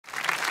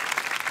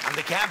On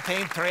the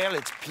campaign trail,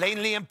 it's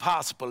plainly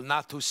impossible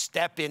not to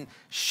step in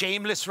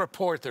shameless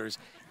reporters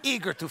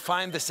eager to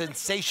find the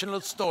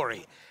sensational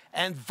story,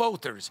 and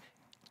voters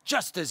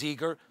just as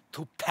eager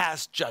to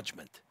pass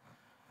judgment.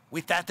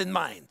 With that in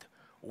mind,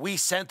 we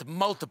sent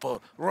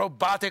multiple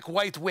robotic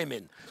white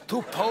women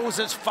to pose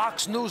as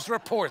Fox News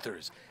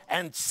reporters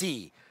and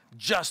see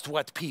just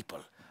what people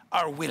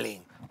are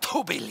willing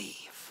to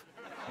believe.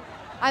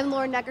 I'm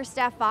Lauren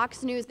Neckerstaff,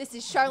 Fox News. This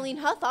is Charlene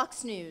Huff,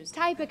 Fox News.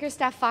 Ty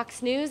Bickerstaff,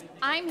 Fox News.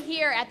 I'm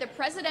here at the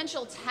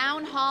presidential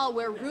town hall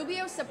where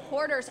Rubio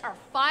supporters are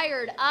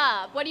fired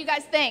up. What do you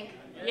guys think?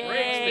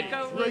 Yay!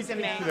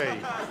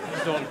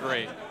 He's doing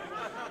great.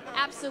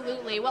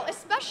 Absolutely. Well,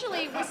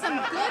 especially with some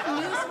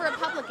good news for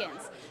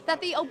Republicans,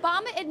 that the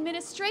Obama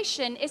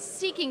administration is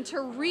seeking to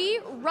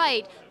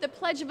rewrite the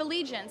Pledge of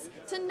Allegiance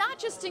to not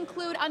just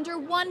include under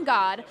one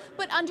God,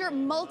 but under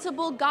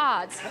multiple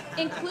gods,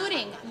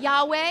 including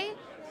Yahweh,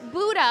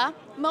 Buddha,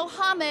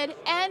 Mohammed,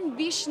 and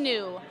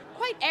Vishnu.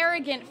 Quite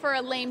arrogant for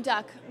a lame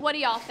duck. What do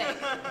y'all think?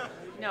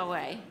 No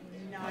way.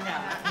 No,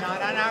 not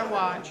on our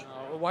watch.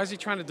 Why is he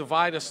trying to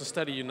divide us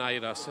instead of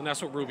unite us? And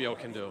that's what Rubio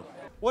can do.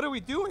 What are we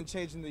doing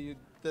changing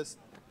this,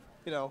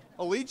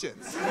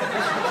 allegiance?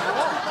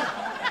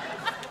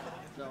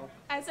 No.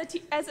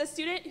 As a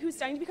student who's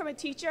starting to become a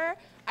teacher,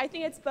 I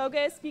think it's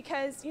bogus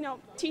because,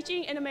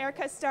 teaching in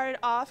America started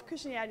off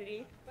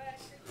Christianity.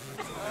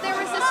 There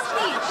was a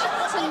speech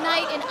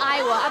tonight in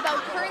Iowa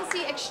about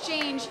currency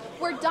exchange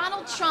where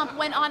Donald Trump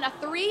went on a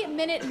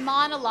 3-minute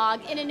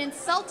monologue in an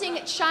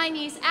insulting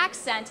Chinese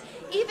accent,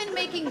 even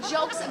making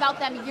jokes about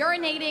them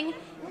urinating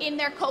in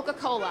their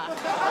Coca-Cola.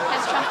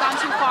 Has Trump gone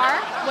too far?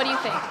 What do you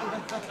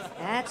think?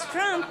 That's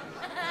Trump.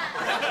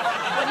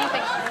 What do you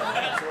think?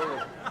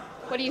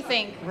 What do you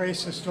think?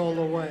 Racist all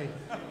the way.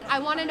 I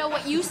want to know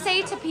what you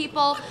say to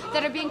people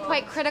that are being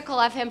quite critical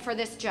of him for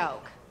this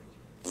joke.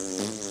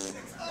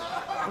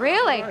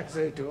 Really? I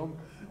say to him,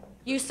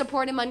 You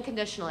support him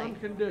unconditionally?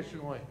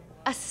 unconditionally.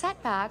 A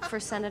setback for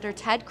Senator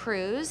Ted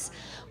Cruz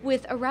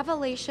with a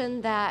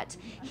revelation that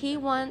he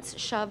once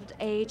shoved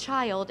a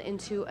child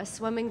into a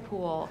swimming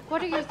pool.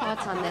 What are your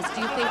thoughts on this?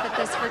 Do you think that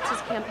this hurts his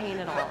campaign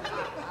at all?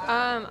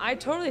 I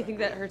totally think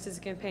that hurts his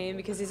campaign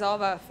because he's all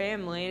about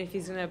family, and if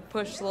he's going to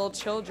push little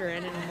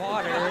children in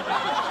water,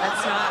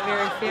 that's not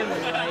very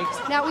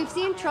family-like. Now, we've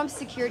seen Trump's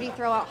security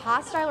throw out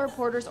hostile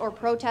reporters or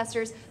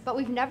protesters, but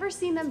we've never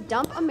seen them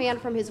dump a man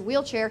from his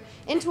wheelchair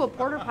into a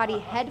porta potty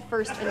head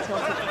first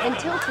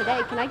until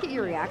today. Can I get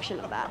your reaction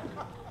to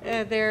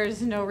that?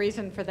 There's no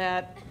reason for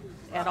that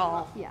at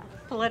all. Yeah.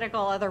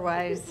 Political,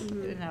 otherwise,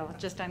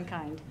 just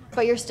unkind.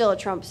 But you're still a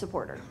Trump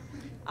supporter.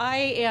 I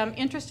am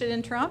interested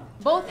in Trump.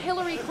 Both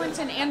Hillary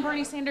Clinton and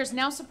Bernie Sanders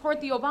now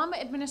support the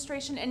Obama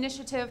administration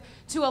initiative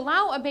to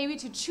allow a baby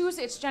to choose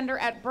its gender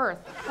at birth.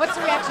 What's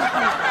the reaction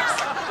from you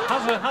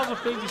folks? How's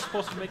a baby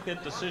supposed to make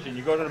that decision?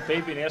 You go to the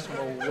baby and ask them,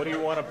 well, what do you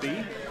want to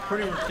be?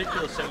 Pretty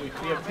ridiculous that we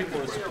have people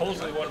that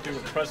supposedly want to be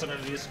the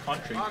president of this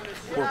country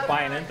who are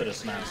buying into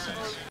this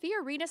nonsense.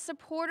 Fiorina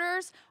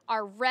supporters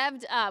are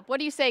revved up. What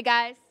do you say,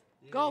 guys?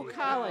 Go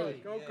Carly.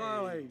 Go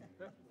Carly.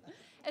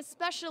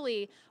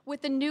 Especially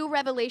with the new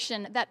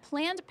revelation that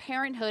Planned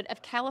Parenthood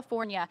of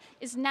California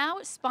is now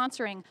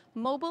sponsoring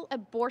mobile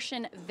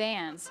abortion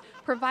vans,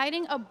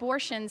 providing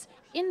abortions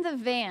in the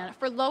van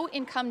for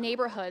low-income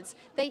neighborhoods.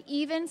 They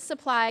even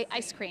supply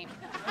ice cream.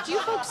 Do you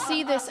folks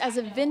see this as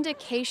a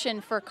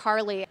vindication for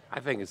Carly? I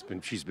think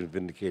she's been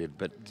vindicated,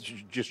 but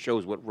it just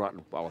shows what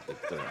rotten politics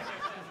does.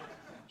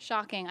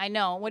 Shocking, I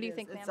know. What do you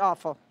think, ma'am? It's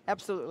awful.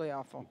 Absolutely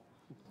awful.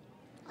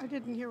 I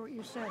didn't hear what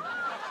you said.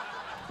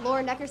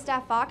 Lauren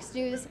Neckerstaff, Fox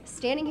News,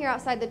 standing here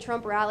outside the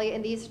Trump rally,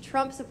 and these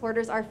Trump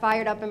supporters are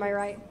fired up, am I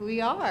right? We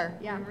are.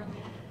 Yeah.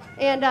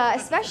 And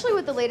especially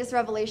with the latest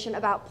revelation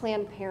about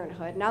Planned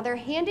Parenthood. Now they're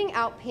handing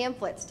out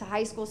pamphlets to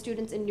high school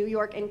students in New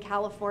York and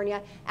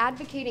California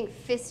advocating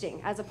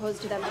fisting as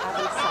opposed to them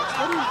having sex.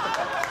 What do you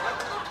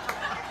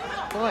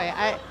think? Boy,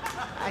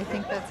 I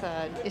think that's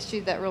an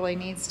issue that really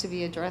needs to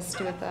be addressed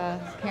with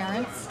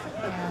parents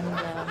and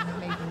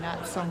maybe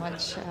not so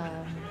much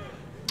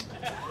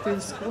through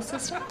the school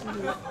system.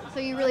 So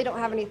you really don't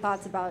have any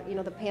thoughts about,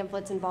 the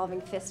pamphlets involving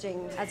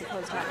fisting as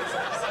opposed to having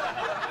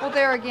sex? Well,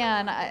 there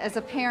again, as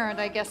a parent,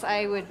 I guess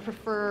I would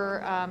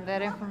prefer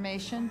that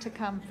information to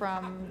come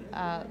from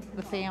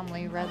the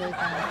family rather than through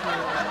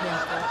a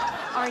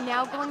pamphlet. Are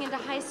now going into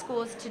high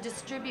schools to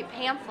distribute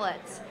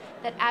pamphlets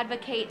that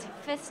advocate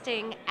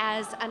fisting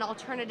as an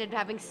alternative to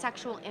having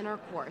sexual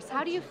intercourse.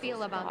 How do you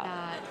feel about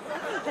that? I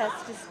think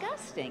that's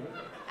disgusting.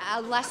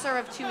 A lesser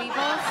of two evils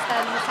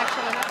than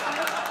sexual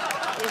intercourse?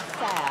 It's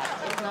sad.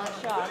 It's not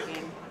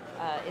shocking.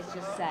 It's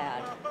just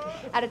sad.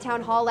 At a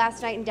town hall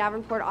last night in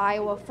Davenport,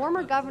 Iowa,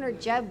 former Governor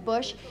Jeb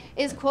Bush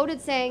is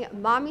quoted saying,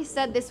 "Mommy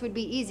said this would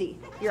be easy.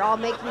 You're all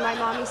making my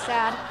mommy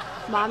sad.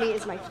 Mommy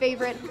is my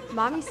favorite.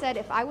 Mommy said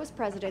if I was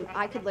president,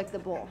 I could lick the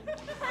bowl."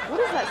 What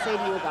does that say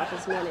to you about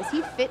this man? Is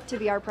he fit to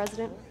be our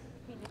president?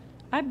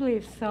 I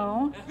believe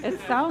so. It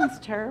sounds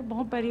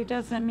terrible, but he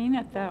doesn't mean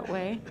it that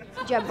way.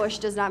 Jeb Bush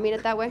does not mean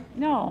it that way?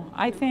 No,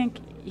 I think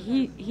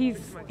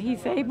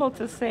he's able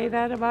to say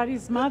that about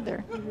his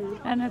mother,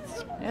 and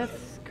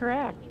it's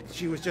correct.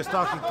 She was just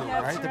talking to him,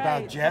 That's right?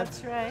 About right, Jeb?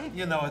 that's right.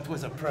 You know, it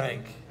was a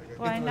prank.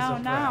 Well, I It was know a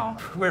prank. now.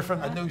 We're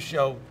from a new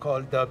show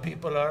called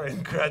People Are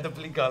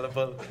Incredibly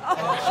Gullible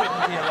and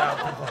Shouldn't Be Allowed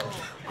to Vote.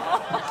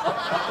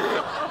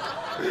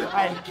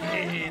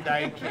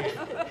 I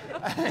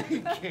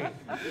kid.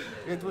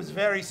 It was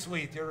very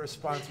sweet. Your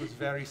response was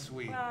very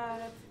sweet.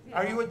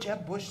 Are you a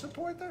Jeb Bush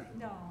supporter?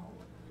 No.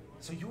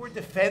 So you were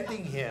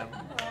defending him,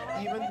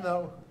 even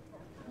though...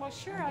 Well,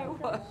 sure I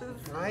was.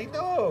 I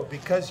know,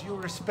 because you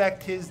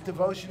respect his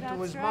devotion to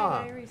his That's mom.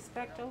 right. I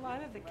respect a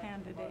lot of the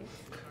candidates.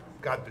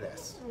 God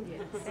bless.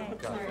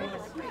 Thank God you. It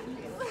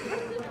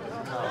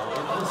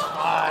was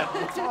fun.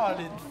 It's all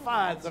in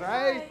fun,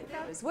 right?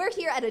 We're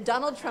here at a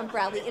Donald Trump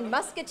rally in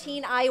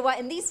Muscatine, Iowa,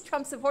 and these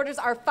Trump supporters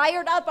are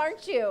fired up,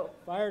 aren't you?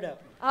 Fired up.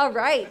 All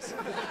right.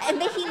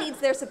 And he needs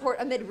their support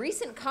amid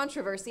recent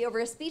controversy over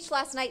a speech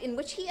last night in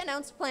which he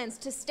announced plans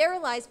to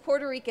sterilize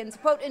Puerto Ricans,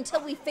 quote,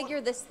 until we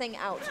figure this thing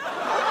out.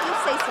 What do you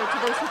say, sir, to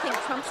those who think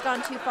Trump's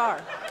gone too far?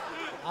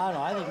 I don't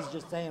know. I think he's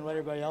just saying what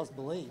everybody else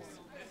believes.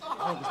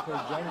 I think it's pretty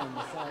genuine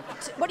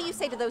myself. What do you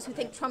say to those who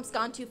think Trump's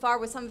gone too far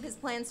with some of his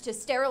plans to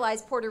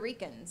sterilize Puerto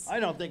Ricans? I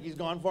don't think he's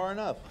gone far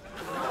enough.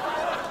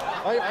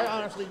 I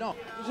honestly don't.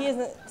 He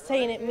isn't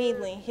saying it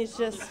meanly. He's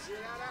just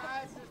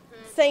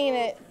saying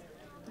it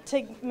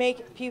to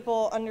make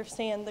people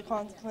understand the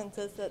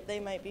consequences that they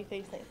might be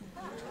facing.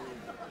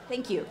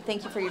 Thank you.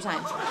 Thank you for your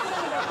time.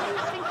 What do you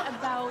think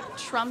about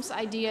Trump's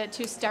idea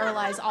to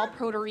sterilize all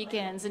Puerto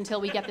Ricans until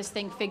we get this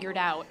thing figured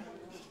out?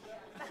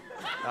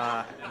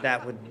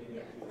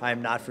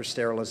 I'm not for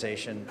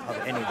sterilization of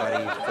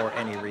anybody for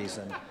any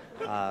reason.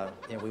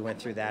 We went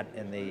through that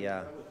in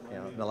the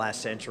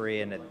last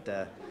century, and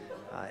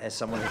as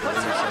someone who believes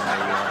in the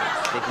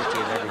dignity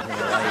of every human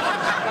life,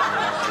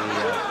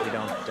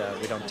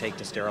 we don't take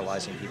to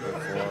sterilizing people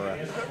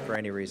for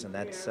any reason.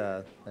 That's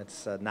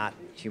not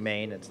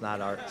humane. It's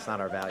not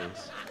our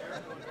values.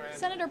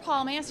 Senator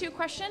Paul, may I ask you a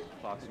question?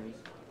 Fox News.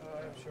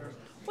 Sure.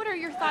 What are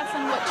your thoughts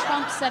on what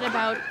Trump said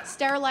about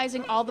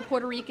sterilizing all the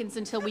Puerto Ricans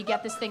until we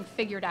get this thing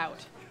figured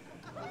out?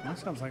 That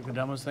sounds like the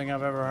dumbest thing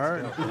I've ever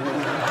heard. Okay,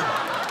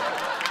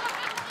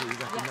 you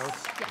got the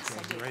notes? Yes, Okay,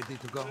 I do. you ready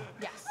to go?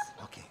 Yes.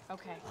 Okay.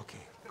 Okay. Okay,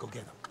 go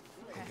get them.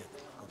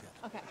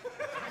 Okay.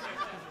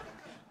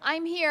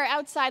 I'm here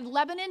outside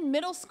Lebanon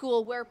Middle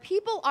School where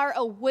people are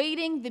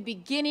awaiting the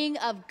beginning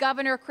of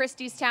Governor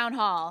Christie's town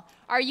hall.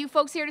 Are you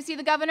folks here to see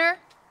the governor?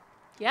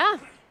 Yeah.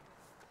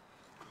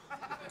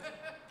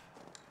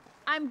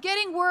 I'm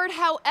getting word,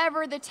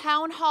 however, the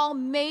town hall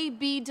may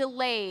be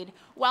delayed.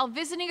 While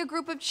visiting a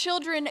group of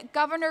children,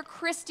 Governor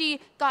Christie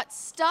got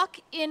stuck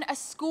in a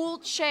school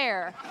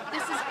chair.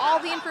 This is all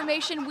the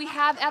information we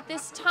have at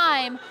this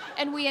time,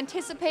 and we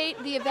anticipate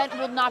the event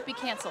will not be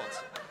canceled.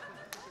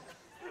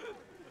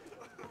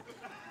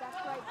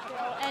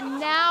 And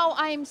now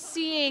I'm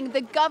seeing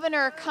the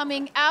governor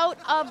coming out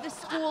of the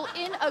school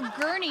in a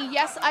gurney.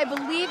 Yes, I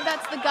believe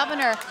that's the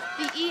governor.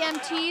 The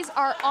EMTs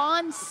are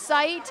on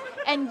site,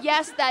 and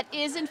yes, that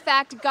is in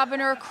fact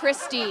Governor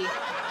Christie.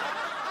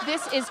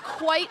 This is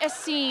quite a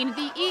scene.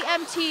 The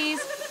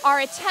EMTs are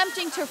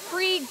attempting to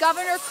free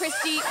Governor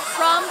Christie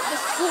from the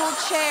school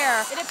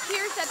chair. It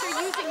appears that they're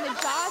using the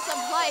jaws of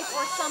life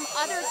or some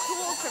other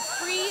tool to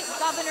free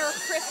Governor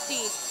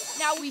Christie.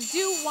 Now, we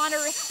do want to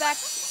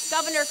respect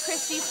Governor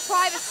Christie's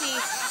privacy,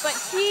 but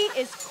he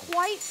is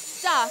quite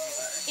stuck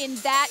in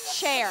that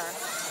chair.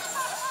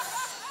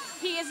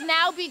 He is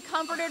now being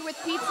comforted with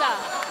pizza.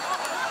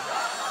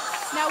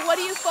 Now, what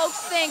do you folks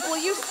think?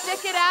 Will you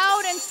stick it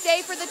out and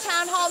stay for the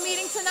town hall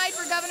meeting tonight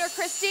for Governor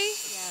Christie?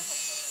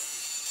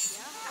 Yes.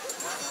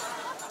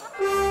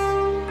 Yeah.